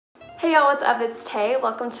Hey y'all, what's up? It's Tay.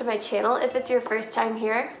 Welcome to my channel. If it's your first time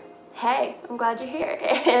here, hey, I'm glad you're here.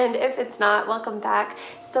 And if it's not, welcome back.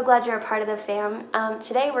 So glad you're a part of the fam.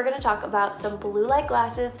 Today we're going to talk about some blue light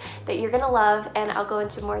glasses that you're going to love, and I'll go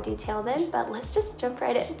into more detail then, but let's just jump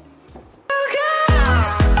right in.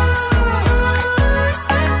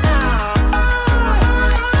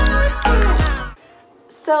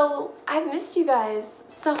 So I've missed you guys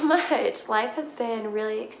so much. Life has been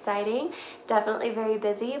really exciting, definitely very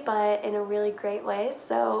busy, but in a really great way.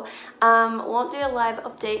 So won't do a live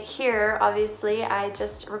update here, obviously. I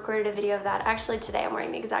just recorded a video of that. Actually today I'm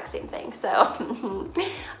wearing the exact same thing, so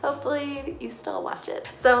hopefully you still watch it.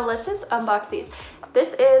 So let's just unbox these.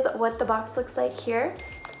 This is what the box looks like here,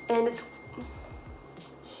 and it's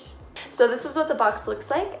so this is what the box looks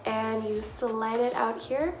like, and you slide it out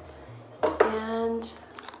here, and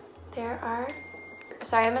there are,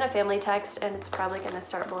 sorry, I'm in a family text and it's probably gonna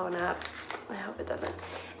start blowing up. I hope it doesn't.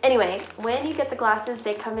 Anyway, when you get the glasses,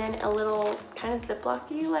 they come in a little kind of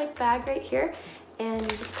Ziploc-y like bag right here, and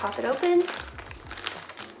you just pop it open.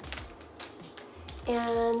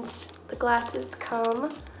 And the glasses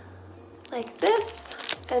come like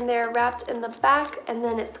this, and they're wrapped in the back, and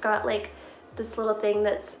then it's got like this little thing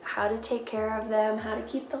that's how to take care of them, how to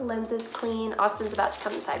keep the lenses clean. Austin's about to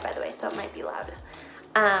come inside, by the way, so it might be loud.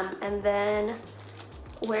 And then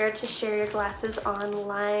where to share your glasses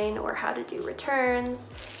online, or how to do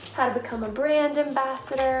returns, how to become a brand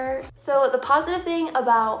ambassador. So the positive thing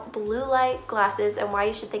about blue light glasses and why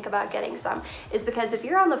you should think about getting some is because if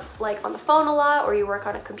you're on the phone a lot, or you work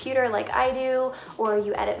on a computer like I do, or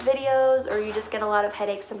you edit videos, or you just get a lot of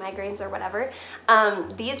headaches and migraines or whatever,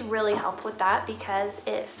 these really help with that because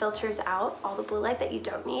it filters out all the blue light that you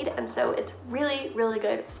don't need. And so it's really, really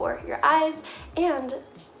good for your eyes, and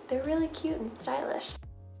they're really cute and stylish.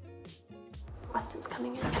 Austin's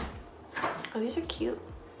coming in. Oh, these are cute.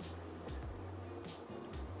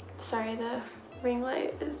 Sorry, the ring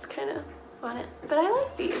light is kind of on it, but I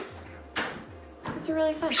like these. These are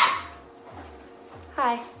really fun.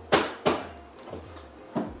 Hi.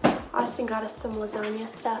 Austin got us some lasagna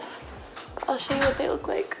stuff. I'll show you what they look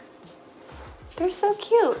like. They're so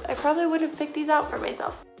cute. I probably would have picked these out for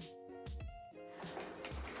myself.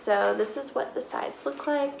 So this is what the sides look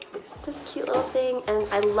like. There's this cute little thing, and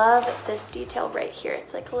I love this detail right here.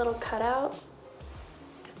 It's like a little cutout.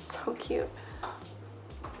 It's so cute.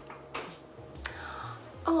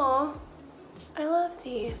 Aw, I love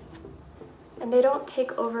these. And they don't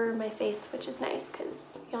take over my face, which is nice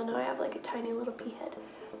because y'all know I have like a tiny little pea head.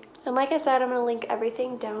 And like I said, I'm gonna link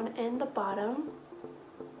everything down in the bottom.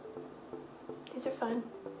 These are fun.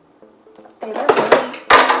 They were fun.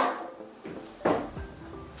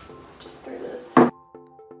 Just threw those.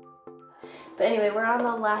 But anyway, we're on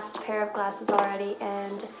the last pair of glasses already,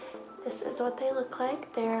 and this is what they look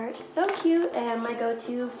like. They're so cute, and my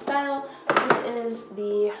go-to style, which is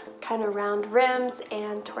the kind of round rims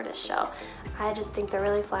and tortoise shell. I just think they're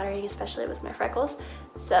really flattering, especially with my freckles.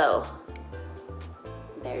 So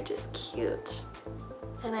they're just cute.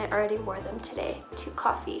 And I already wore them today to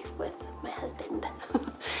coffee with my husband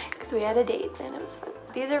because we had a date and it was fun.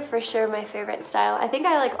 These are for sure my favorite style. I think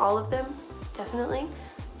I like all of them, definitely,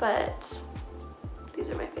 but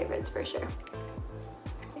these are my favorites for sure.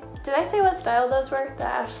 Did I say what style those were? The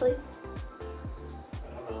Ashley?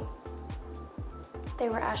 I don't know. They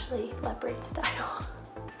were Ashley leopard style.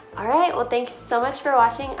 All right, well, thanks so much for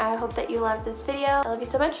watching. I hope that you loved this video. I love you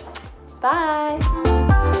so much. Bye.